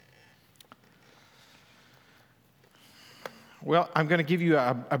Well, I'm going to give you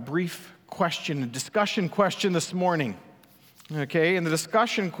a brief question, a discussion question this morning. Okay, and the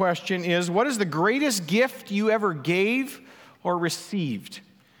discussion question is, what is the greatest gift you ever gave or received?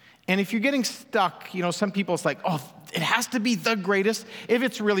 And if you're getting stuck, some people, it's like, oh, it has to be the greatest. If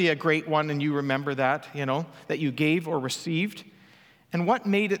it's really a great one and you remember that, that you gave or received. And what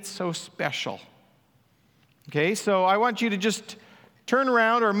made it so special? Okay, so I want you to just turn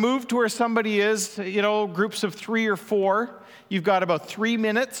around or move to where somebody is, groups of 3 or 4. You've got about 3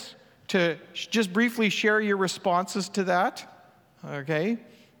 minutes to just briefly share your responses to that. Okay?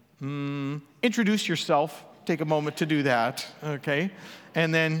 Introduce yourself. Take a moment to do that. Okay?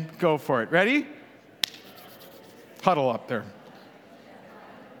 And then go for it. Ready? Huddle up there.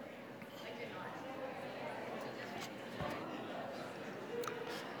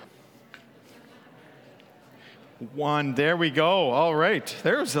 One. There we go. All right.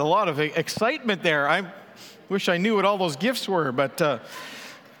 There's a lot of excitement there. I wish I knew what all those gifts were, but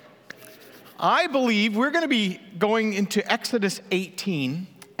I believe we're going to be going into Exodus 18,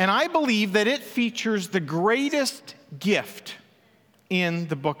 and I believe that it features the greatest gift in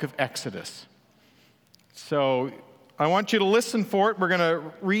the book of Exodus. So I want you to listen for it. We're going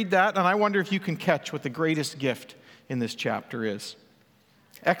to read that, and I wonder if you can catch what the greatest gift in this chapter is.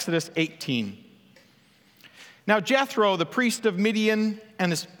 Exodus 18. Now Jethro, the priest of Midian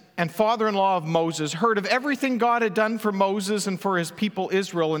and father-in-law of Moses, heard of everything God had done for Moses and for his people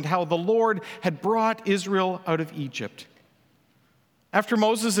Israel, and how the Lord had brought Israel out of Egypt. After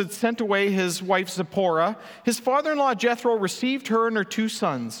Moses had sent away his wife Zipporah, his father-in-law Jethro received her and her 2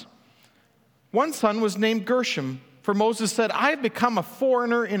 sons. One son was named Gershom, for Moses said, I have become a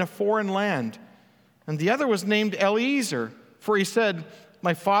foreigner in a foreign land. And the other was named Eliezer, for he said,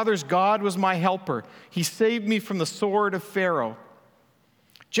 my father's God was my helper. He saved me from the sword of Pharaoh.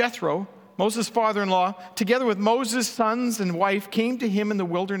 Jethro, Moses' father-in-law, together with Moses' sons and wife, came to him in the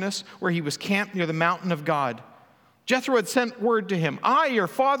wilderness where he was camped near the mountain of God. Jethro had sent word to him, I, your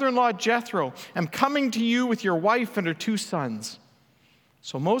father-in-law Jethro, am coming to you with your wife and her 2 sons.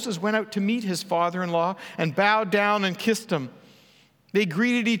 So Moses went out to meet his father-in-law and bowed down and kissed him. They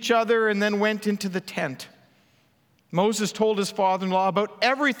greeted each other and then went into the tent. Moses told his father-in-law about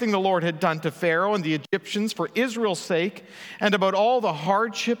everything the Lord had done to Pharaoh and the Egyptians for Israel's sake, and about all the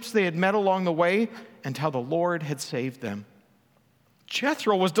hardships they had met along the way, and how the Lord had saved them.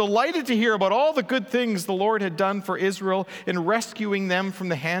 Jethro was delighted to hear about all the good things the Lord had done for Israel in rescuing them from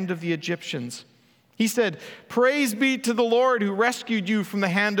the hand of the Egyptians. He said, praise be to the Lord who rescued you from the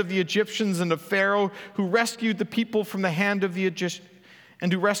hand of the Egyptians and of Pharaoh, who rescued the people from the hand of the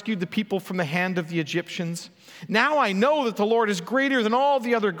Egyptians. Now I know that the Lord is greater than all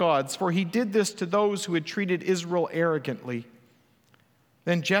the other gods, for he did this to those who had treated Israel arrogantly.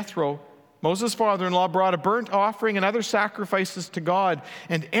 Then Jethro, Moses' father-in-law, brought a burnt offering and other sacrifices to God,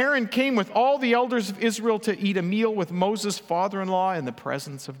 and Aaron came with all the elders of Israel to eat a meal with Moses' father-in-law in the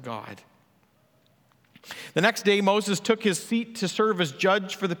presence of God. The next day Moses took his seat to serve as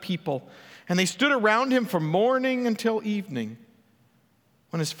judge for the people, and they stood around him from morning until evening.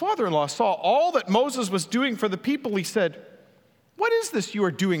 When his father-in-law saw all that Moses was doing for the people, he said, what is this you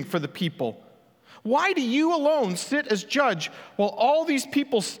are doing for the people? Why do you alone sit as judge while all these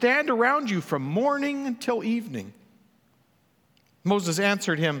people stand around you from morning until evening? Moses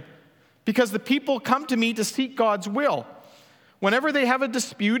answered him, because the people come to me to seek God's will. Whenever they have a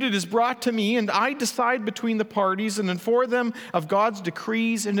dispute, it is brought to me, and I decide between the parties and inform them of God's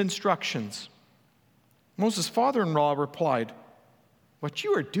decrees and instructions. Moses' father-in-law replied, what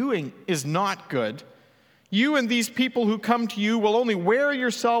you are doing is not good. You and these people who come to you will only wear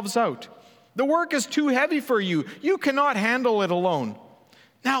yourselves out. The work is too heavy for you. You cannot handle it alone.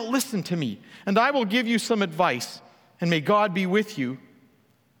 Now listen to me, and I will give you some advice, and may God be with you.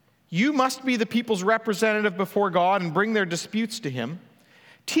 You must be the people's representative before God and bring their disputes to him.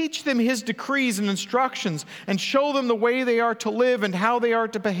 Teach them his decrees and instructions, and show them the way they are to live and how they are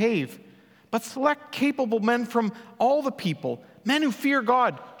to behave. But select capable men from all the people, men who fear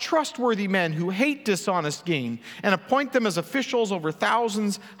God, trustworthy men who hate dishonest gain, and appoint them as officials over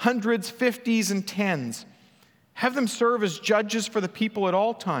thousands, hundreds, fifties, and tens. Have them serve as judges for the people at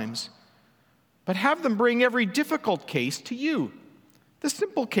all times. But have them bring every difficult case to you. The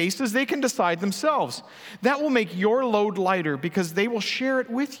simple cases they can decide themselves. That will make your load lighter because they will share it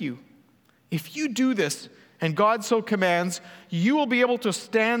with you. If you do this, and God so commands, you will be able to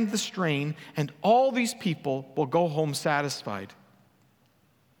stand the strain, and all these people will go home satisfied.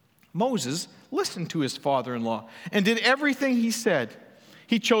 Moses listened to his father-in-law and did everything he said.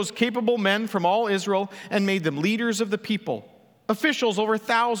 He chose capable men from all Israel and made them leaders of the people. Officials over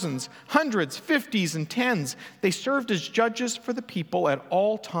thousands, hundreds, 50s, and 10s. They served as judges for the people at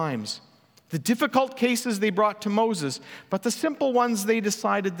all times. The difficult cases they brought to Moses, but the simple ones they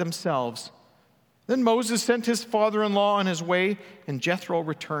decided themselves. Then Moses sent his father-in-law on his way, and Jethro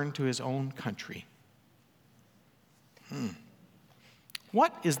returned to his own country.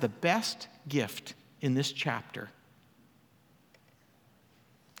 What is the best gift in this chapter?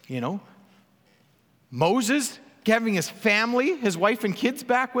 Moses having his family, his wife and kids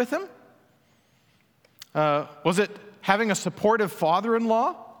back with him? Was it having a supportive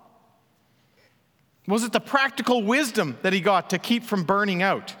father-in-law? Was it the practical wisdom that he got to keep from burning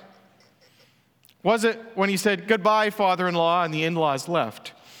out? Was it when he said, "Goodbye, father-in-law," and the in-laws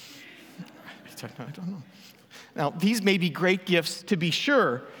left? I don't know. Now, these may be great gifts to be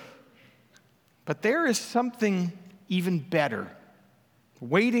sure, but there is something even better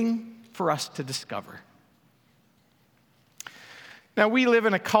waiting for us to discover. Now, we live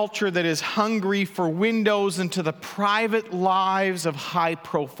in a culture that is hungry for windows into the private lives of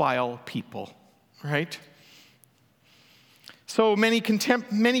high-profile people, right? So many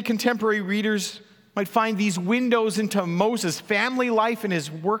contemporary readers might find these windows into Moses' family life and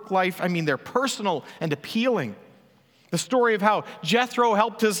his work life, they're personal and appealing. The story of how Jethro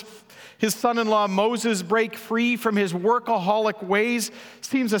helped his son-in-law Moses break free from his workaholic ways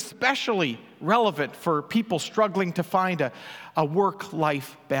seems especially relevant for people struggling to find a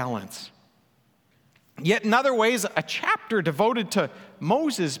work-life balance. Yet in other ways, a chapter devoted to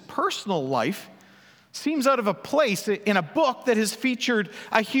Moses' personal life seems out of place in a book that has featured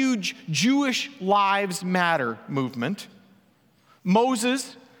a huge Jewish Lives Matter movement.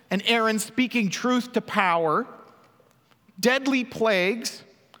 Moses and Aaron speaking truth to power, deadly plagues,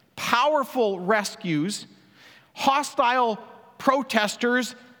 powerful rescues, hostile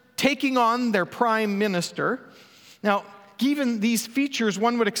protesters taking on their prime minister. Now, given these features,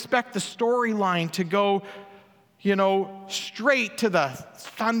 one would expect the storyline to go, straight to the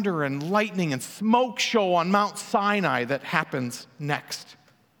thunder and lightning and smoke show on Mount Sinai that happens next.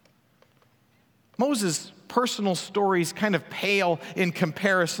 Moses' personal stories kind of pale in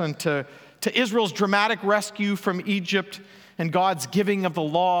comparison to Israel's dramatic rescue from Egypt and God's giving of the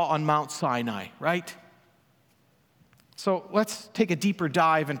law on Mount Sinai, right? So let's take a deeper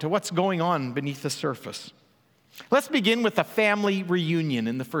dive into what's going on beneath the surface. Let's begin with the family reunion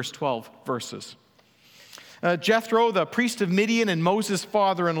in the first 12 verses. Jethro, the priest of Midian and Moses'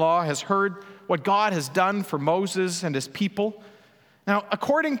 father-in-law, has heard what God has done for Moses and his people. Now,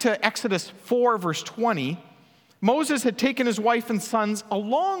 according to Exodus 4, verse 20, Moses had taken his wife and sons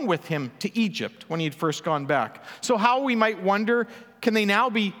along with him to Egypt when he had first gone back. So how, we might wonder, can they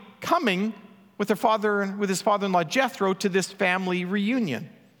now be coming with his father-in-law Jethro to this family reunion?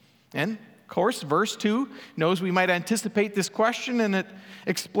 And of course, verse 2 knows we might anticipate this question, and it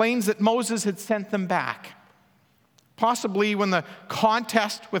explains that Moses had sent them back. Possibly when the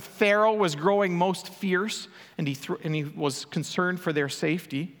contest with Pharaoh was growing most fierce and he was concerned for their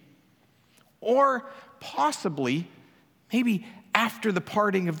safety. Or possibly, maybe after the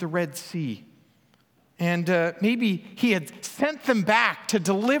parting of the Red Sea. And maybe he had sent them back to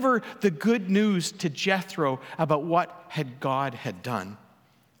deliver the good news to Jethro about what God had done.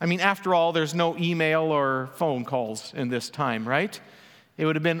 After all, there's no email or phone calls in this time, right? It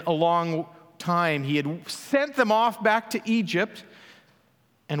would have been a long time. He had sent them off back to Egypt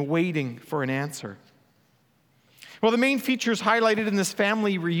and waiting for an answer. Well, the main features highlighted in this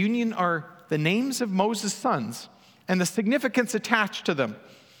family reunion are the names of Moses' sons and the significance attached to them.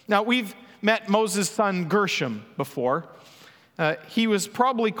 Now, we've met Moses' son Gershom before. He was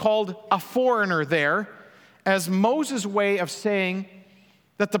probably called a foreigner there as Moses' way of saying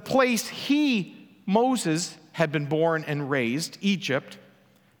that the place Moses, had been born and raised, Egypt,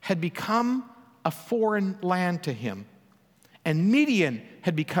 had become a foreign land to him, and Midian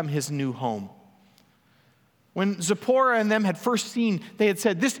had become his new home. When Zipporah and them had first seen, they had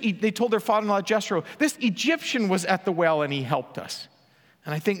said, they told their father-in-law Jethro, "This Egyptian was at the well and he helped us."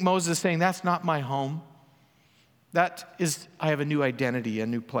 And I think Moses is saying, that's not my home. I have a new identity, a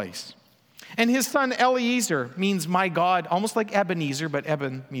new place. And his son Eliezer means my God, almost like Ebenezer, but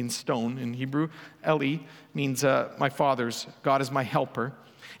Eben means stone in Hebrew. Eli means my father's, God is my helper.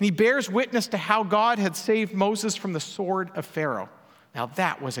 And he bears witness to how God had saved Moses from the sword of Pharaoh. Now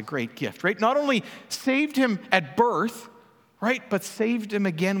that was a great gift, right? Not only saved him at birth, right, but saved him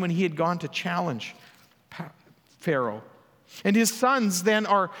again when he had gone to challenge Pharaoh. And his sons then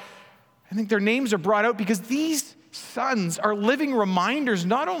I think their names are brought out because these sons are living reminders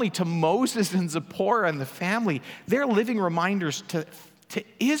not only to Moses and Zipporah and the family, they're living reminders to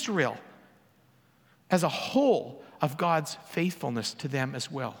Israel as a whole of God's faithfulness to them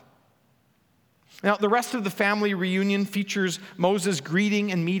as well. Now, the rest of the family reunion features Moses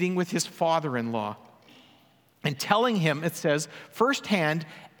greeting and meeting with his father-in-law and telling him, it says, firsthand,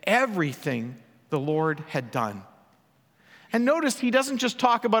 everything the Lord had done. And notice he doesn't just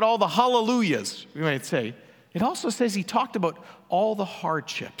talk about all the hallelujahs, we might say. It also says he talked about all the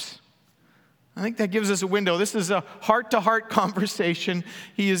hardships. I think that gives us a window. This is a heart-to-heart conversation.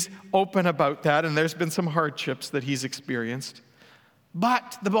 He is open about that, and there's been some hardships that he's experienced.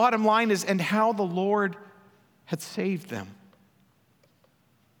 But the bottom line is, and how the Lord had saved them.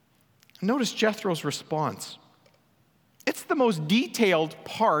 Notice Jethro's response. It's the most detailed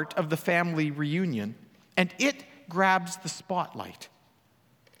part of the family reunion, and it grabs the spotlight.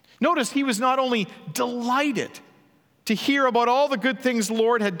 Notice he was not only delighted to hear about all the good things the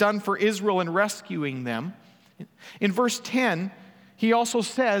Lord had done for Israel in rescuing them. In verse 10, he also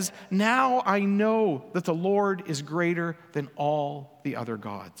says, now I know that the Lord is greater than all the other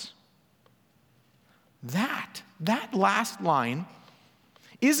gods. That last line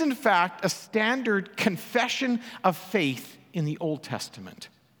is in fact a standard confession of faith in the Old Testament.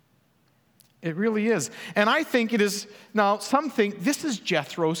 It really is. And I think it is, now some think this is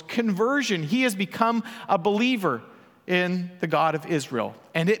Jethro's conversion. He has become a believer in the God of Israel.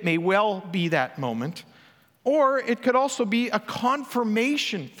 And it may well be that moment. Or it could also be a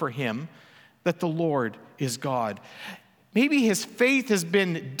confirmation for him that the Lord is God. Maybe his faith has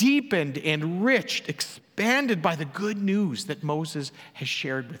been deepened, enriched, expanded by the good news that Moses has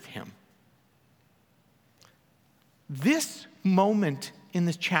shared with him. This moment in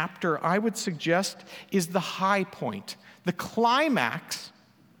this chapter, I would suggest, is the high point, the climax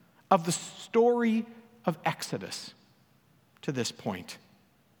of the story of Exodus to this point.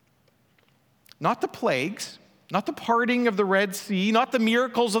 Not the plagues, not the parting of the Red Sea, not the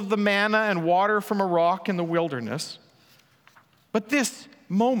miracles of the manna and water from a rock in the wilderness, but this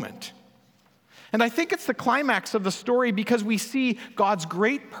moment. And I think it's the climax of the story because we see God's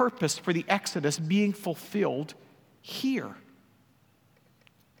great purpose for the Exodus being fulfilled here.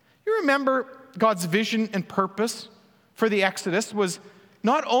 You remember God's vision and purpose for the Exodus was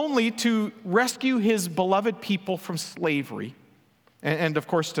not only to rescue his beloved people from slavery, and of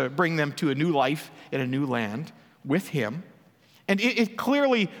course to bring them to a new life in a new land with him. And it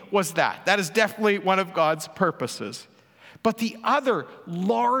clearly was that. That is definitely one of God's purposes. But the other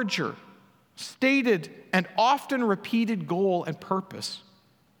larger, stated and often repeated goal and purpose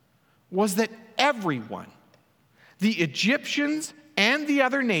was that everyone, the Egyptians and the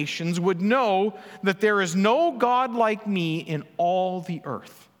other nations, would know that there is no God like me in all the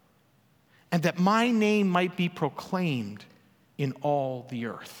earth, and that my name might be proclaimed in all the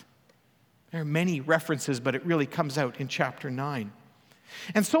earth. There are many references, but it really comes out in chapter 9.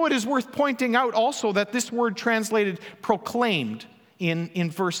 And so it is worth pointing out also that this word translated proclaimed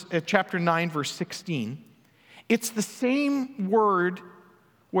in chapter 9, verse 16, it's the same word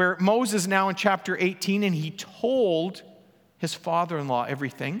where Moses now in chapter 18, and he told his father-in-law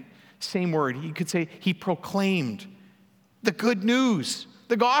everything. Same word. You could say he proclaimed the good news,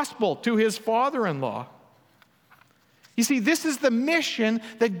 the gospel, to his father-in-law. You see, this is the mission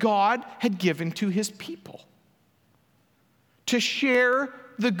that God had given to his people. To share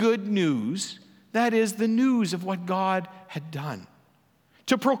the good news, that is, the news of what God had done.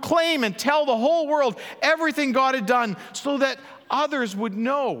 To proclaim and tell the whole world everything God had done so that others would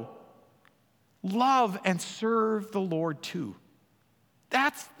know, love, and serve the Lord too.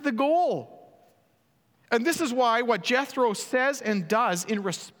 That's the goal. And this is why what Jethro says and does in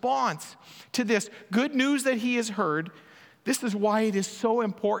response to this good news that he has heard, this is why it is so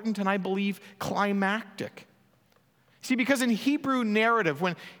important and I believe climactic. See, because in Hebrew narrative,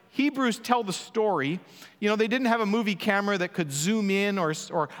 when Hebrews tell the story, they didn't have a movie camera that could zoom in or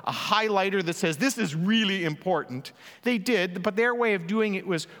a highlighter that says, this is really important. They did, but their way of doing it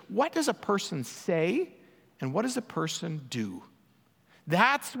was, what does a person say and what does a person do?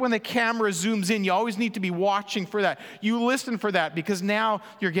 That's when the camera zooms in. You always need to be watching for that. You listen for that because now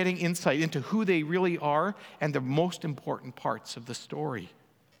you're getting insight into who they really are and the most important parts of the story.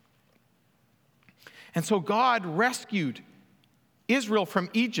 And so God rescued Israel from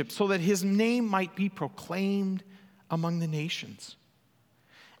Egypt so that his name might be proclaimed among the nations.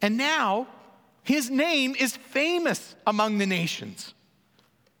 And now his name is famous among the nations.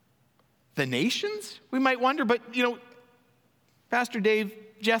 The nations? We might wonder, but Pastor Dave,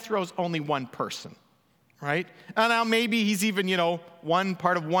 Jethro's only one person, right? And now maybe he's even, one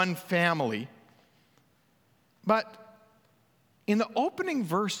part of one family. But in the opening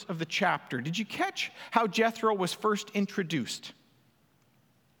verse of the chapter, did you catch how Jethro was first introduced?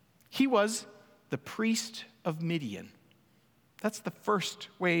 He was the priest of Midian. That's the first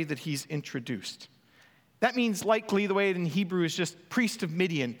way that he's introduced. That means likely the way in Hebrew is just priest of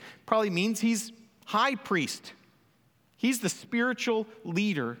Midian. Probably means he's high priest. He's the spiritual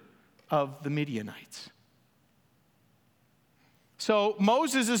leader of the Midianites. So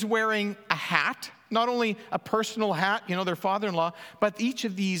Moses is wearing a hat, not only a personal hat, their father-in-law, but each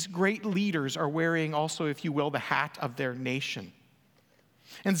of these great leaders are wearing also, if you will, the hat of their nation.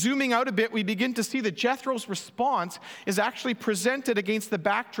 And zooming out a bit, we begin to see that Jethro's response is actually presented against the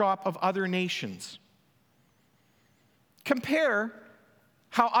backdrop of other nations. Compare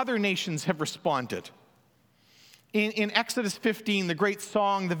how other nations have responded. In Exodus 15, the great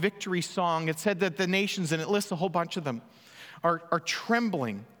song, the victory song, it said that the nations, and it lists a whole bunch of them, are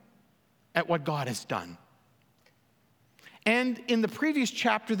trembling at what God has done. And in the previous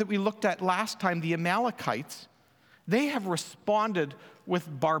chapter that we looked at last time, the Amalekites, they have responded with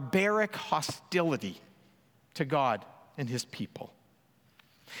barbaric hostility to God and his people.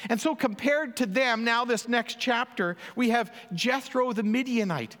 And so compared to them, now this next chapter, we have Jethro the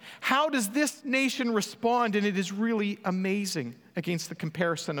Midianite. How does this nation respond? And it is really amazing against the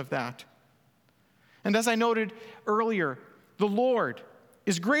comparison of that. And as I noted earlier, the Lord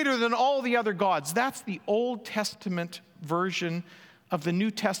is greater than all the other gods. That's the Old Testament version of the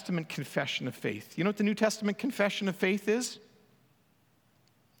New Testament confession of faith. You know what the New Testament confession of faith is?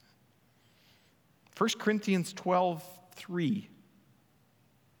 1 Corinthians 12:3.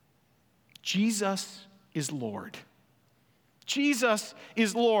 Jesus is Lord. Jesus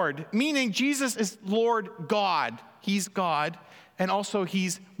is Lord, meaning Jesus is Lord God. He's God, and also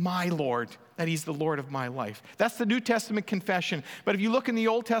he's my Lord, that he's the Lord of my life. That's the New Testament confession. But if you look in the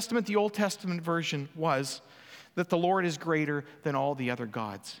Old Testament version was that the Lord is greater than all the other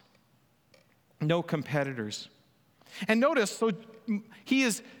gods. No competitors. And notice, so he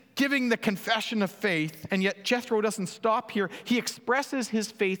is giving the confession of faith, and yet Jethro doesn't stop here. He expresses his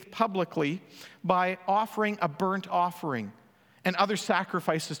faith publicly by offering a burnt offering and other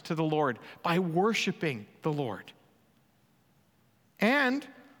sacrifices to the Lord, by worshiping the Lord. And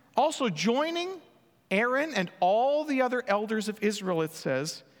also joining Aaron and all the other elders of Israel, it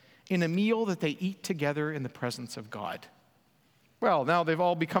says, in a meal that they eat together in the presence of God. Well, now they've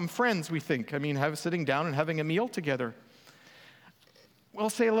all become friends, we think. Sitting down and having a meal together. We'll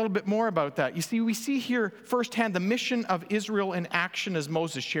say a little bit more about that. You see, we see here firsthand the mission of Israel in action as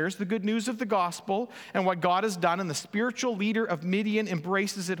Moses shares the good news of the gospel and what God has done, and the spiritual leader of Midian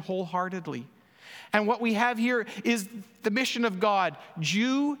embraces it wholeheartedly. And what we have here is the mission of God,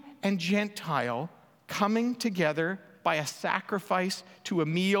 Jew and Gentile coming together by a sacrifice to a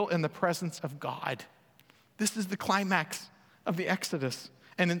meal in the presence of God. This is the climax of the Exodus.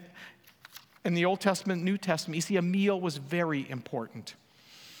 And in the Old Testament, New Testament, you see, a meal was very important.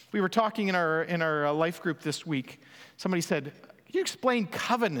 We were talking in our life group this week. Somebody said, "Can you explain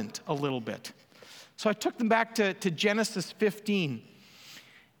covenant a little bit?" So I took them back to Genesis 15.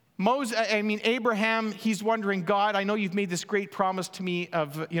 Abraham, he's wondering, God, I know you've made this great promise to me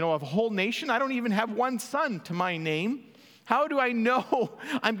of a whole nation. I don't even have one son to my name. How do I know?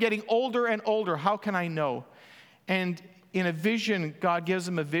 I'm getting older and older. How can I know? And in a vision, God gives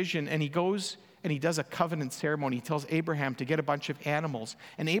him a vision, and he goes and he does a covenant ceremony. He tells Abraham to get a bunch of animals.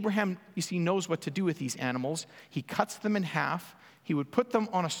 And Abraham, you see, knows what to do with these animals. He cuts them in half. He would put them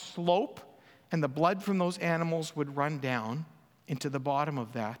on a slope, and the blood from those animals would run down into the bottom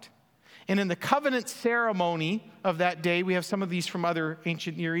of that. And in the covenant ceremony of that day, we have some of these from other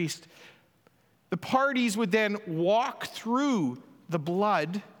ancient Near East, the parties would then walk through the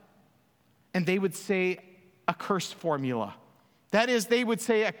blood, and they would say a curse formula. That is, they would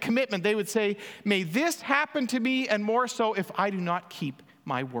say a commitment. They would say, may this happen to me, and more so if I do not keep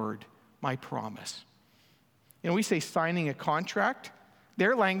my word, my promise. We say signing a contract.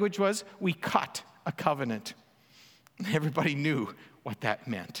 Their language was, we cut a covenant. Everybody knew what that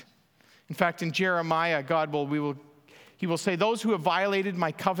meant. In fact, in Jeremiah, he will say, those who have violated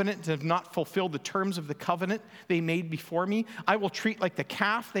my covenant and have not fulfilled the terms of the covenant they made before me, I will treat like the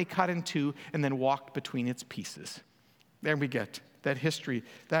calf they cut in two and then walked between its pieces. There we get that history,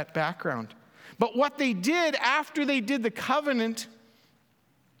 that background. But what they did after they did the covenant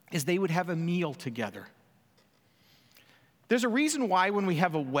is they would have a meal together. There's a reason why when we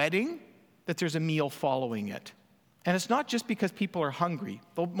have a wedding that there's a meal following it. And it's not just because people are hungry,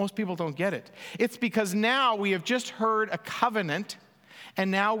 though most people don't get it. It's because now we have just heard a covenant,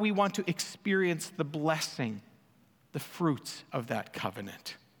 and now we want to experience the blessing, the fruits of that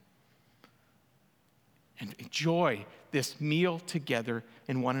covenant. And enjoy this meal together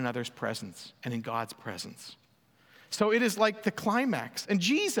in one another's presence and in God's presence. So it is like the climax. And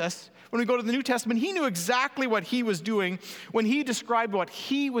Jesus, when we go to the New Testament, he knew exactly what he was doing when he described what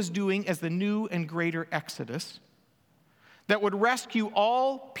he was doing as the new and greater Exodus that would rescue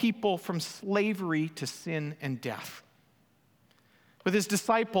all people from slavery to sin and death. With his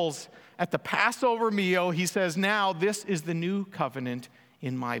disciples at the Passover meal, he says, now this is the new covenant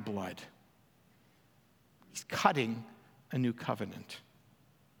in my blood. He's cutting a new covenant.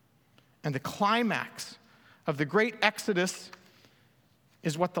 And the climax of the great Exodus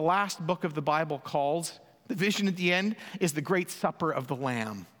is what the last book of the Bible calls, the vision at the end is the great supper of the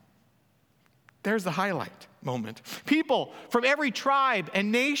Lamb. There's the highlight moment. People from every tribe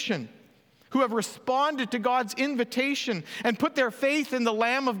and nation who have responded to God's invitation and put their faith in the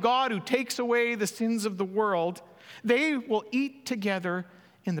Lamb of God who takes away the sins of the world, they will eat together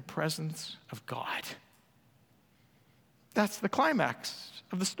in the presence of God. That's the climax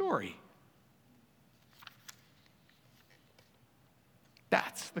of the story.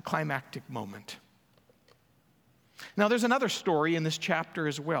 That's the climactic moment. Now, there's another story in this chapter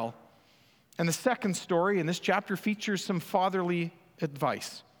as well. And the second story in this chapter features some fatherly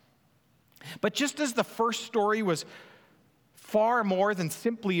advice. But just as the first story was far more than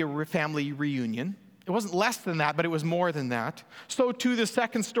simply a family reunion, it wasn't less than that, but it was more than that, so too the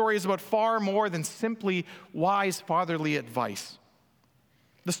second story is about far more than simply wise fatherly advice.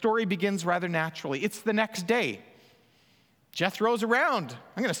 The story begins rather naturally. It's the next day. Jethro's around.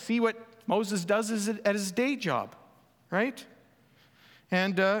 I'm going to see what Moses does at his day job, right?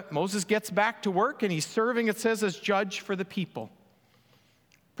 And Moses gets back to work, and he's serving, it says, as judge for the people.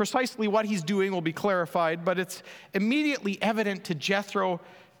 Precisely what he's doing will be clarified, but it's immediately evident to Jethro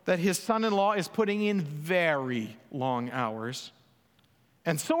that his son-in-law is putting in very long hours.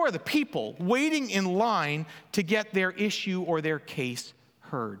 And so are the people waiting in line to get their issue or their case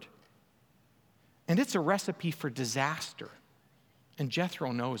heard. And it's a recipe for disaster. And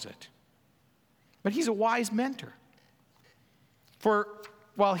Jethro knows it. But he's a wise mentor. For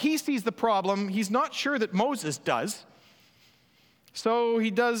while he sees the problem, he's not sure that Moses does. So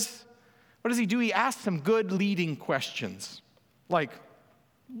what does he do? He asks some good leading questions. Like,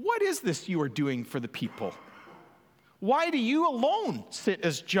 what is this you are doing for the people? Why do you alone sit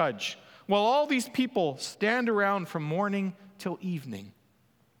as judge while all these people stand around from morning till evening?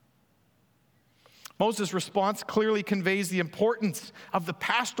 Moses' response clearly conveys the importance of the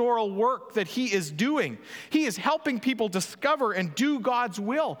pastoral work that he is doing. He is helping people discover and do God's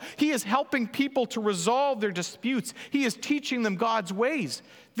will. He is helping people to resolve their disputes. He is teaching them God's ways.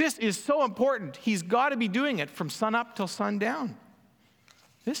 This is so important. He's got to be doing it from sunup till sundown.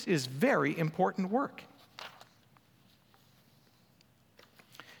 This is very important work.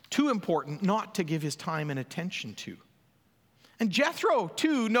 Too important not to give his time and attention to. And Jethro,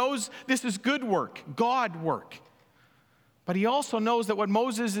 too, knows this is good work, God work. But he also knows that what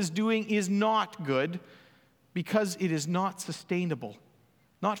Moses is doing is not good because it is not sustainable.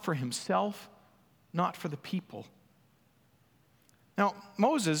 Not for himself, not for the people. Now,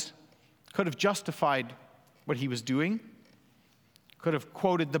 Moses could have justified what he was doing. Could have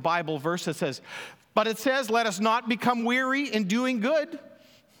quoted the Bible verse that says, but it says, let us not become weary in doing good.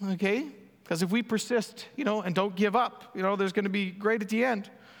 Okay? Because if we persist, and don't give up, there's going to be great at the end.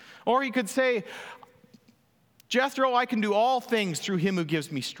 Or he could say, Jethro, I can do all things through him who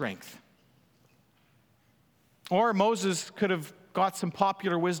gives me strength. Or Moses could have got some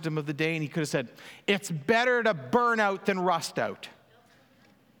popular wisdom of the day and he could have said, it's better to burn out than rust out.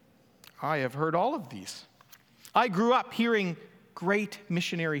 I have heard all of these. I grew up hearing great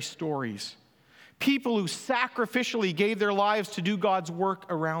missionary stories. People who sacrificially gave their lives to do God's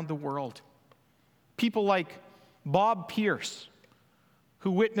work around the world. People like Bob Pierce,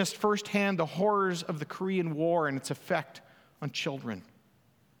 who witnessed firsthand the horrors of the Korean War and its effect on children.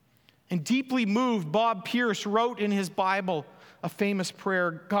 And deeply moved, Bob Pierce wrote in his Bible a famous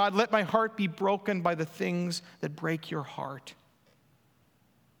prayer, God, let my heart be broken by the things that break your heart.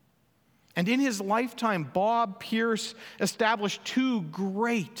 And in his lifetime, Bob Pierce established two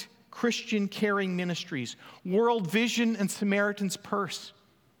great Christian caring ministries, World Vision and Samaritan's Purse.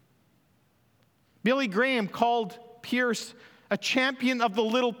 Billy Graham called Pierce a champion of the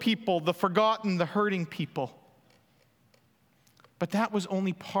little people, the forgotten, the hurting people. But that was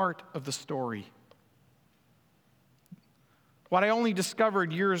only part of the story. What I only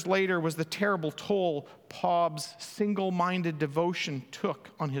discovered years later was the terrible toll Bob's single-minded devotion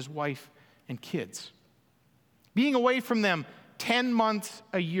took on his wife and kids. Being away from them 10 months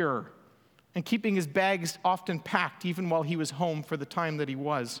a year and keeping his bags often packed even while he was home for the time that he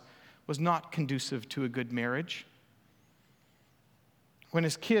was not conducive to a good marriage. When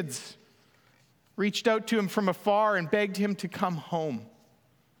his kids reached out to him from afar and begged him to come home.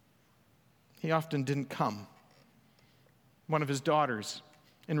 He often didn't come. One of his daughters,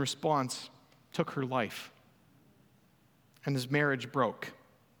 in response, took her life, and his marriage broke.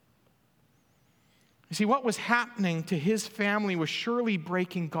 You see, what was happening to his family was surely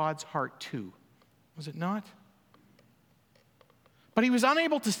breaking God's heart too, was it not? But he was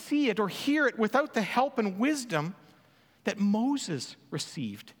unable to see it or hear it without the help and wisdom that Moses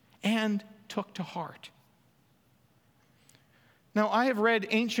received and took to heart. Now, I have read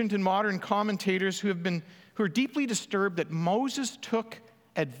ancient and modern commentators who are deeply disturbed that Moses took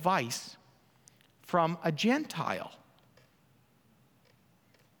advice from a Gentile.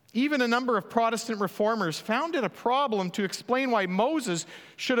 Even a number of Protestant reformers found it a problem to explain why Moses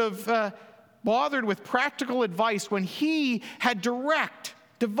should have bothered with practical advice when he had direct,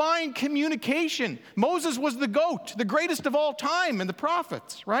 divine communication. Moses was the GOAT, the greatest of all time in the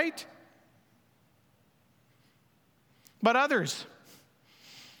prophets, right? But other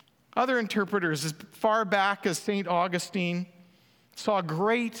interpreters, as far back as St. Augustine, saw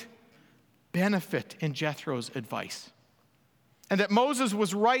great benefit in Jethro's advice. And that Moses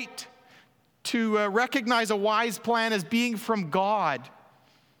was right to recognize a wise plan as being from God,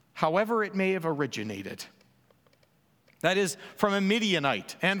 however it may have originated. That is, from a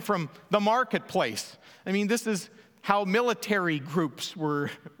Midianite and from the marketplace. I mean, this is how military groups were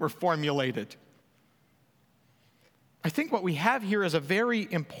formulated. I think what we have here is a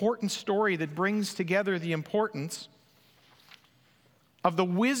very important story that brings together the importance of the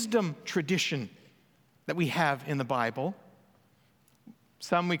wisdom tradition that we have in the Bible.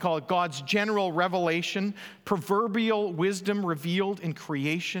 Some we call it God's general revelation, proverbial wisdom revealed in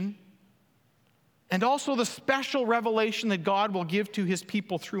creation, and also the special revelation that God will give to his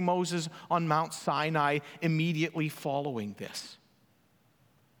people through Moses on Mount Sinai immediately following this.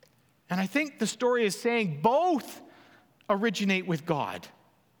 And I think the story is saying both originate with God.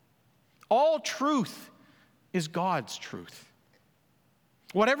 All truth is God's truth,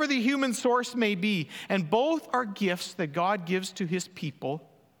 whatever the human source may be, and both are gifts that God gives to his people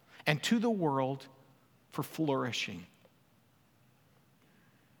and to the world for flourishing.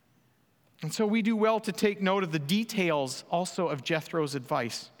 And so we do well to take note of the details also of Jethro's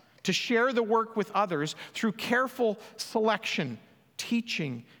advice, to share the work with others through careful selection,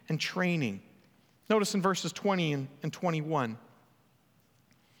 teaching, and training. Notice in verses 20 and 21.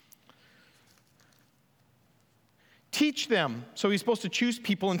 Teach them, so he's supposed to choose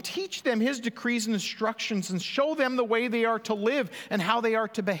people and teach them his decrees and instructions and show them the way they are to live and how they are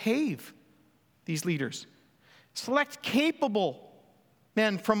to behave, these leaders. Select capable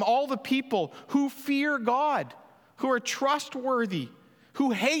men from all the people who fear God, who are trustworthy,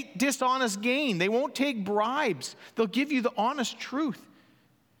 who hate dishonest gain. They won't take bribes. They'll give you the honest truth.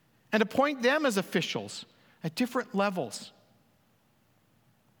 And appoint them as officials at different levels.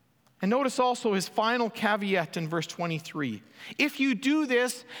 And notice also his final caveat in verse 23. If you do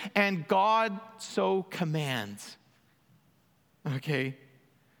this and God so commands, okay,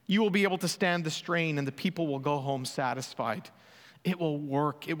 you will be able to stand the strain and the people will go home satisfied. It will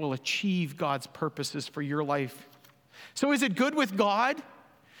work. It will achieve God's purposes for your life. So is it good with God?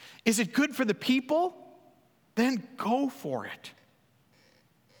 Is it good for the people? Then go for it.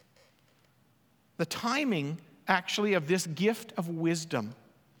 The timing, actually, of this gift of wisdom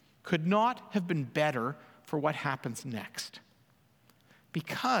could not have been better for what happens next.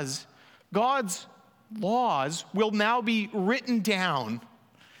 Because God's laws will now be written down.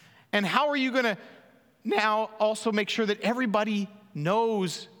 And how are you going to now also make sure that everybody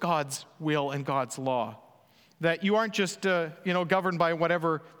knows God's will and God's law? That you aren't just governed by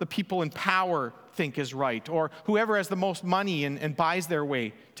whatever the people in power think is right, or whoever has the most money and buys their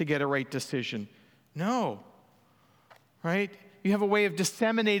way to get a right decision. No, right? You have a way of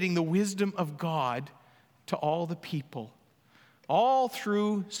disseminating the wisdom of God to all the people, all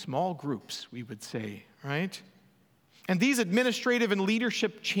through small groups, we would say, right? And these administrative and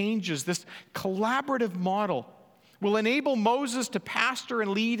leadership changes, this collaborative model, will enable Moses to pastor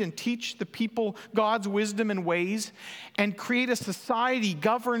and lead and teach the people God's wisdom and ways and create a society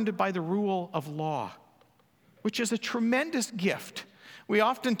governed by the rule of law, which is a tremendous gift. We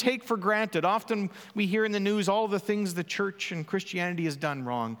often take for granted. Often we hear in the news all the things the church and Christianity has done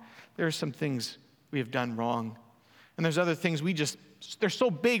wrong. There are some things we have done wrong. And there's other things they're so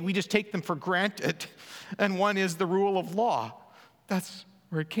big, we just take them for granted. And one is the rule of law. That's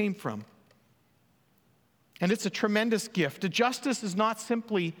where it came from. And it's a tremendous gift. Justice is not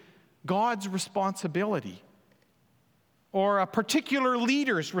simply God's responsibility or a particular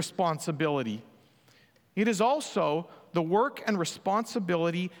leader's responsibility. It is also the work and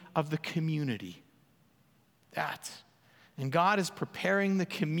responsibility of the community, And God is preparing the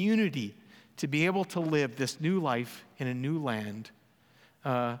community to be able to live this new life in a new land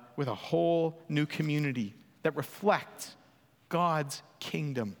with a whole new community that reflects God's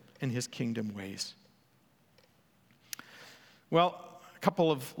kingdom and his kingdom ways. Well, a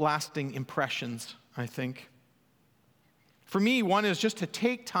couple of lasting impressions, I think. For me, one is just to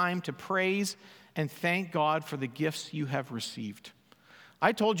take time to praise and thank God for the gifts you have received.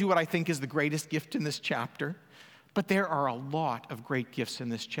 I told you what I think is the greatest gift in this chapter, but there are a lot of great gifts in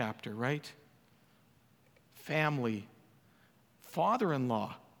this chapter, right? Family,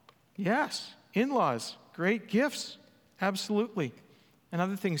 father-in-law, yes, in-laws, great gifts, absolutely. And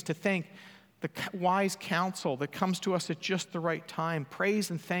other things to thank. The wise counsel that comes to us at just the right time. Praise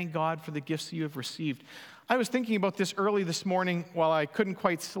and thank God for the gifts you have received. I was thinking about this early this morning while I couldn't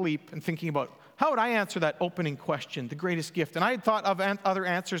quite sleep and thinking about how would I answer that opening question, the greatest gift? And I had thought of other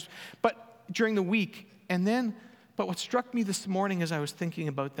answers but during the week. But what struck me this morning as I was thinking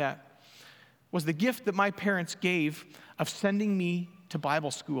about that was the gift that my parents gave of sending me to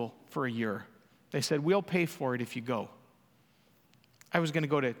Bible school for a year. They said, we'll pay for it if you go. I was going to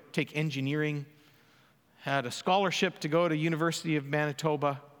go to take engineering, had a scholarship to go to University of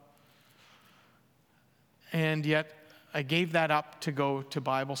Manitoba, and yet I gave that up to go to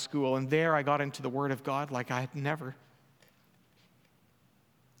Bible school, and there I got into the Word of God like I had never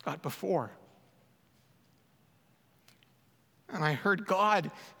got before. And I heard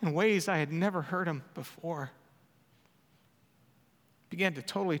God in ways I had never heard him before. It began to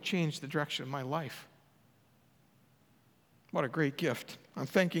totally change the direction of my life. What a great gift. I'm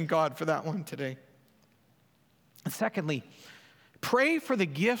thanking God for that one today. And secondly, pray for the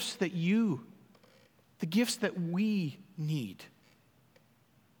gifts that we need.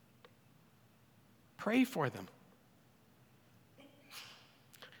 Pray for them.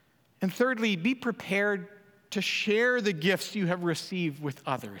 And thirdly, be prepared to share the gifts you have received with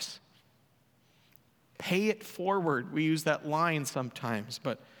others. Pay it forward. We use that line sometimes,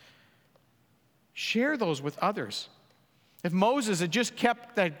 but share those with others. If Moses had just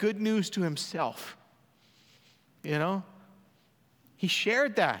kept that good news to himself, he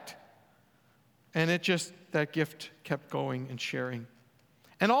shared that. And that gift kept going and sharing.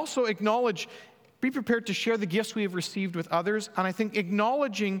 And also be prepared to share the gifts we have received with others. And I think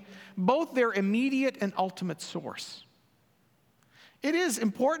acknowledging both their immediate and ultimate source. It is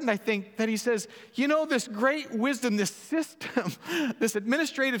important, I think, that he says, this great wisdom, this system, this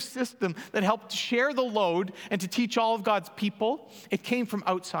administrative system that helped share the load and to teach all of God's people, it came from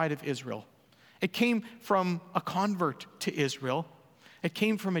outside of Israel. It came from a convert to Israel. It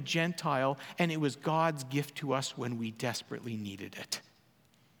came from a Gentile, and it was God's gift to us when we desperately needed it.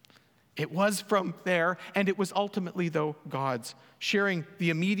 It was from there, and it was ultimately, though, God's, sharing the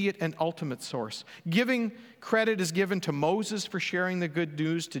immediate and ultimate source. Giving credit is given to Moses for sharing the good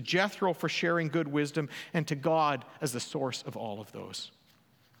news, to Jethro for sharing good wisdom, and to God as the source of all of those.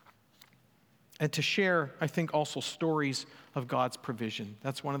 And to share, I think, also stories of God's provision.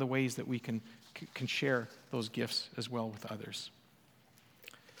 That's one of the ways that we can share those gifts as well with others.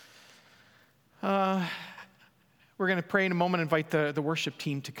 We're going to pray in a moment, invite the worship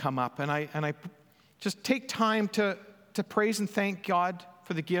team to come up. And I just take time to praise and thank God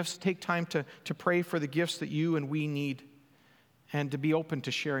for the gifts. Take time to pray for the gifts that you and we need. And to be open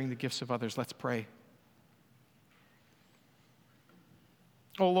to sharing the gifts of others. Let's pray.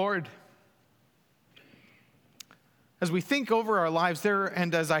 Oh Lord, as we think over our lives there,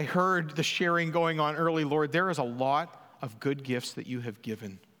 and as I heard the sharing going on early, Lord, there is a lot of good gifts that you have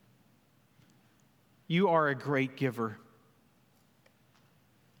given. You are a great giver.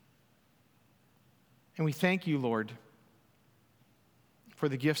 And we thank you, Lord, for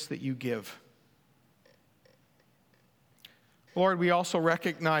the gifts that you give. Lord, we also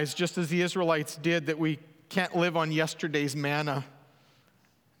recognize, just as the Israelites did, that we can't live on yesterday's manna.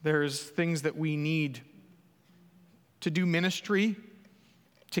 There's things that we need to do ministry,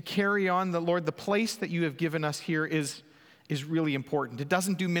 to carry on. Lord, the place that you have given us here is really important. It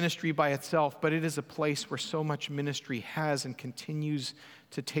doesn't do ministry by itself, but it is a place where so much ministry has and continues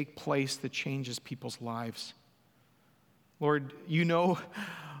to take place that changes people's lives. Lord, you know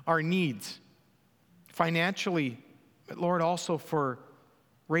our needs financially, but Lord, also for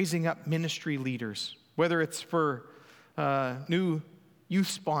raising up ministry leaders, whether it's for new youth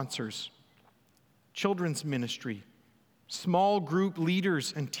sponsors, children's ministry, small group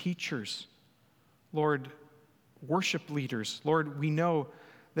leaders and teachers, Lord, worship leaders. Lord, we know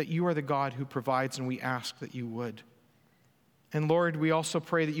that you are the God who provides, and we ask that you would. And Lord, we also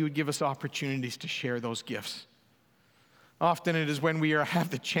pray that you would give us opportunities to share those gifts. Often it is when we have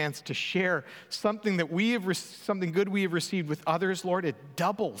the chance to share something that something good we have received with others, Lord, it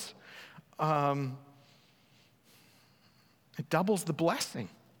doubles. It doubles the blessing.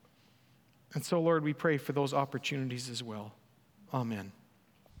 And so, Lord, we pray for those opportunities as well. Amen.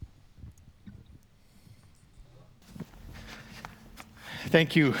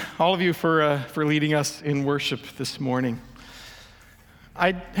 Thank you, all of you, for leading us in worship this morning.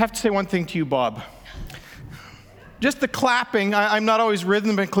 I have to say one thing to you, Bob. Just the clapping, I'm not always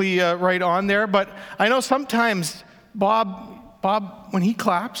rhythmically right on there, but I know sometimes Bob, when he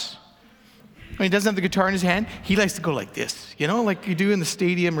claps, when he doesn't have the guitar in his hand, he likes to go like this, like you do in the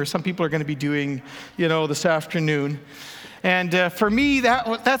stadium, or some people are going to be doing, this afternoon. And for me,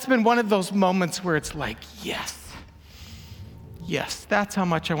 that's been one of those moments where it's like, yes, that's how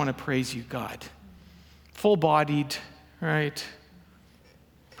much I want to praise you, God. Full-bodied, right?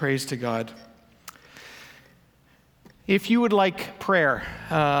 Praise to God. If you would like prayer,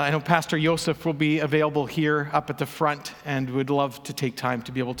 I know Pastor Joseph will be available here up at the front and would love to take time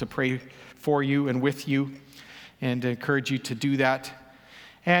to be able to pray for you and with you and encourage you to do that.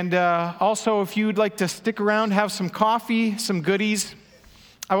 And also, if you'd like to stick around, have some coffee, some goodies.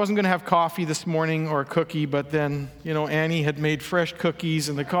 I wasn't going to have coffee this morning or a cookie, but then, Annie had made fresh cookies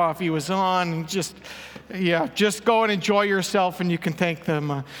and the coffee was on. And just go and enjoy yourself, and you can thank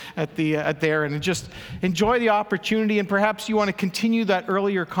them at there, and just enjoy the opportunity. And perhaps you want to continue that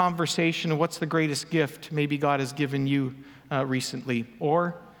earlier conversation of what's the greatest gift maybe God has given you recently,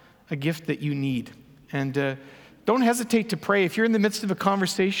 or a gift that you need. And don't hesitate to pray. If you're in the midst of a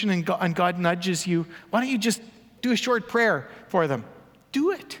conversation and God nudges you, why don't you just do a short prayer for them?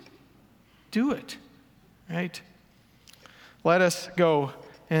 Do it. Do it. Right? Let us go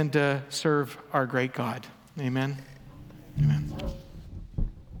and serve our great God. Amen. Amen.